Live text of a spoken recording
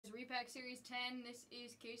Repack Series 10. This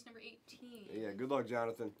is case number 18. Yeah, good luck,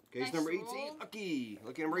 Jonathan. Case Next number 18. roll. Lucky.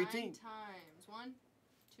 Lucky number 18. 9 times. 1,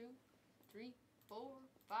 2, 3, 4,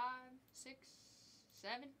 5, 6,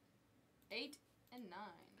 7, 8, and 9.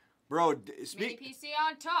 Bro, Mini PC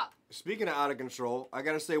on top. Speaking of out of control, I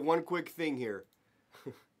got to say one quick thing here.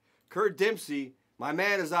 Kurt Dempsey, my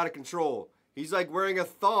man, is out of control. He's like wearing a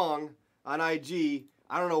thong on IG.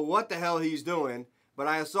 I don't know what the hell he's doing, but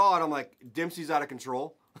I saw it. I'm like, Dempsey's out of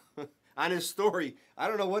control. On his story, I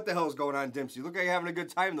don't know what the hell is going on, Dempsey. Look like you're having a good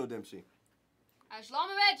time, though, Dempsey.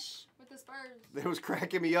 Islamovich with the Spurs. It was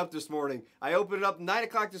cracking me up this morning. I opened it up 9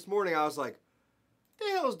 o'clock this morning. I was like, what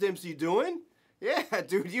the hell is Dempsey doing? Yeah,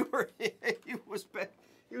 dude, he was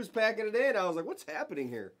packing it in. I was like, what's happening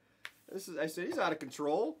here? I said, he's out of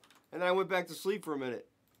control. And then I went back to sleep for a minute.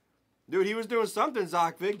 Dude, he was doing something,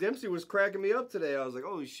 Zockvik. Dempsey was cracking me up today. I was like,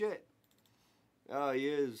 holy shit. Oh, he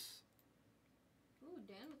is. Ooh,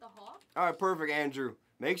 Dan with the hawk. All right, perfect, Andrew.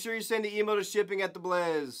 Make sure you send the email to shipping at the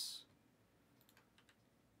Blez.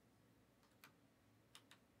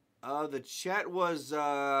 The chat was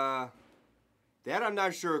that I'm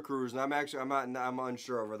not sure, Cruz, and I'm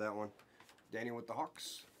unsure over that one. Danny with the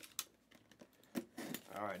Hawks.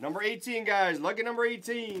 All right, number 18, guys. Lucky number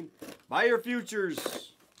 18. Buy your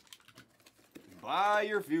futures. Buy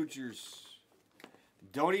your futures.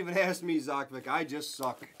 Don't even ask me, Zockvik. I just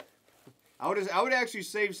suck. I would actually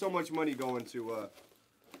save so much money going to.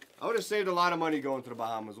 I would have saved a lot of money going to the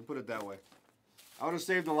Bahamas. We'll put it that way. I would have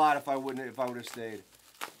saved a lot if I would have stayed.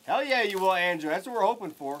 Hell yeah, you will, Andrew. That's what we're hoping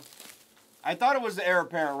for. I thought it was the heir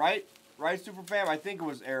apparent, right? Right, Super Fam? I think it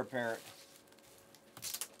was heir apparent.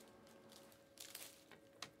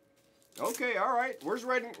 Okay, all right. Where's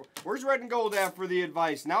red and gold at for the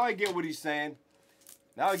advice? Now I get what he's saying.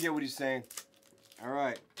 All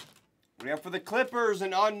right. We have for the Clippers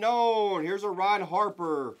an unknown. Here's a Ron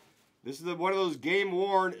Harper. This is one of those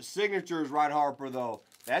game-worn signatures, Ron Harper, though.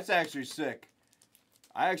 That's actually sick.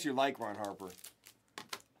 I actually like Ron Harper.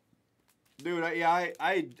 Dude,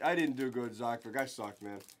 I didn't do good, Zockvik. I sucked,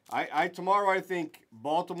 man. Tomorrow I think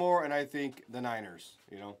Baltimore and I think the Niners.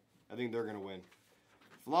 You know, I think they're gonna win.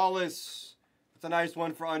 Flawless. That's a nice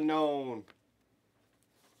one for unknown.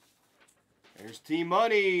 There's Team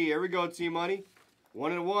Money. Here we go, Team Money.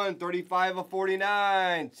 1 and 1, 35 of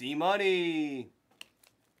 49. Team Money.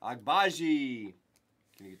 Agbaji.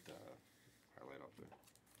 Can you get the highlight up there?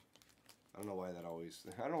 I don't know why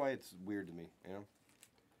it's weird to me, you know?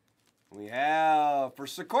 We have, for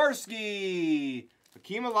Sikorsky,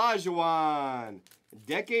 Hakeem Olajuwon.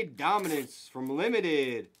 Decade dominance from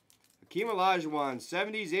Limited. Hakeem Olajuwon,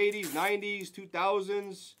 70s, 80s, 90s,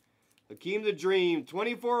 2000s. Hakeem the Dream,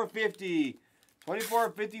 24 of 50. 24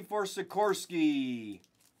 of 50 for Sikorsky.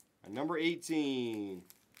 And number 18.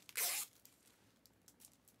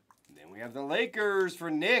 And then we have the Lakers for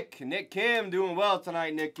Nick. Nick Kim doing well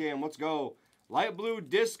tonight, Nick Kim. Let's go. Light Blue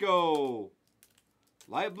Disco.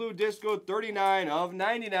 Light Blue Disco, 39 of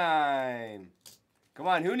 99. Come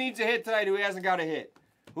on, who needs a hit tonight who hasn't got a hit?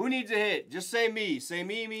 Who needs a hit? Just say me. Say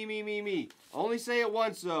me, me, me, me, me. Only say it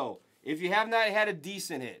once, though. If you have not had a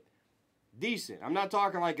decent hit. Decent. I'm not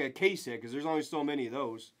talking like a case hit because there's only so many of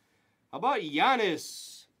those. How about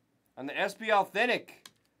Giannis on the SP Authentic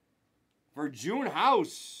for June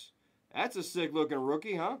House? That's a sick-looking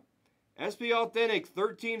rookie, huh? SP Authentic,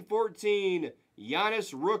 13-14.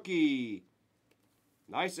 Giannis rookie.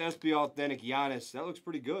 Nice SP Authentic Giannis. That looks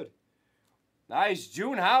pretty good. Nice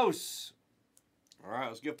June House. All right,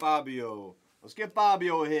 let's get Fabio. Let's get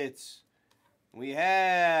Fabio hits. We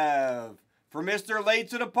have for Mr. Late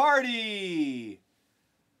to the Party.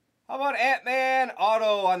 How about Ant-Man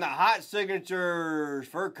Auto on the hot signatures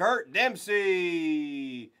for Kurt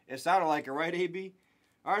Dempsey? It sounded like it, right, AB?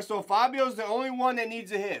 All right, so Fabio's the only one that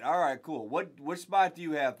needs a hit. All right, cool. Which spot do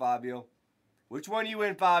you have, Fabio? Which one are you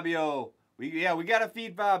in, Fabio? We got to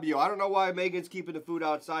feed Fabio. I don't know why Megan's keeping the food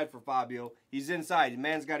outside for Fabio. He's inside. The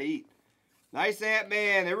man's got to eat. Nice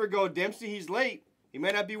Ant-Man. There we go. Dempsey, he's late. He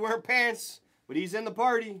may not be wearing pants, but he's in the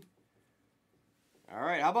party. All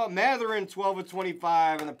right, how about Matherin, 12 of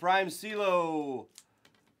 25, and the Prime CeeLo.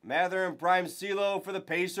 Matherin, Prime CeeLo for the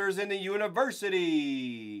Pacers and the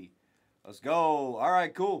University. Let's go. All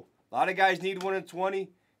right, cool. A lot of guys need 1 in 20.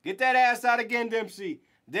 Get that ass out again, Dempsey.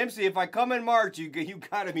 Dempsey, if I come in March, you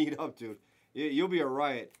got to meet up, dude. You'll be a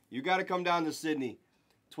riot. You got to come down to Sydney.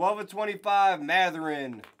 12 of 25,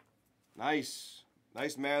 Matherin. Nice.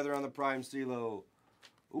 Nice Mather on the Prime CeeLo.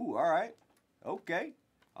 Ooh, all right. Okay.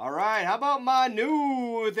 All right. How about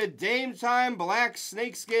Manu with the Dame Time Black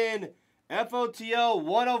Snakeskin FOTL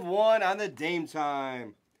 1 of 1 on the Dame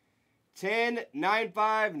Time. 10, 9-5,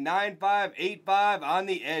 9-5, 8-5 on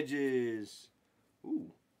the edges.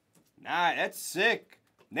 Ooh, nah, that's sick.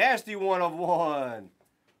 Nasty 1 of 1.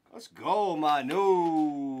 Let's go,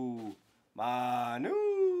 Manu. Manu.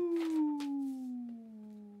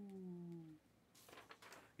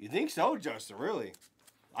 You think so, Justin? Really?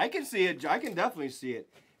 I can see it. I can definitely see it.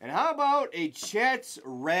 And how about a Chet's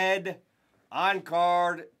red on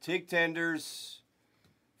card tick tenders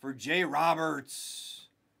for Jay Roberts?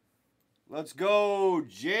 Let's go,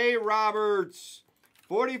 Jay Roberts.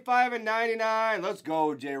 45 and 99. Let's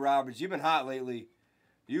go, Jay Roberts. You've been hot lately.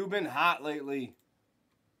 You've been hot lately.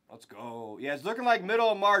 Let's go. Yeah, it's looking like middle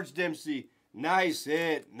of March, Dempsey. Nice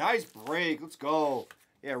hit. Nice break. Let's go.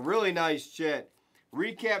 Yeah, really nice, Chet.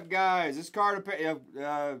 Recap, guys. This card,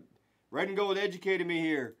 Red and Gold educated me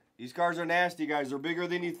here. These cards are nasty, guys. They're bigger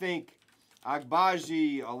than you think.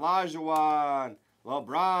 Agbaji, Olajuwon,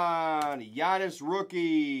 LeBron, Giannis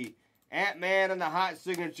rookie, Ant-Man, and the hot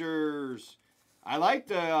signatures. I like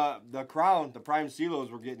the crown, the prime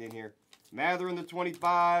silos we're getting in here. Mather in the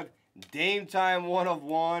 25, Dame Time 1 of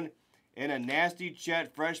 1, and a nasty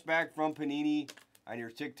Chet fresh back from Panini on your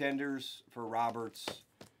tick tenders for Roberts.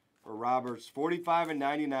 45 and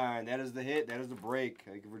 99. That is the hit. That is the break.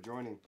 Thank you for joining.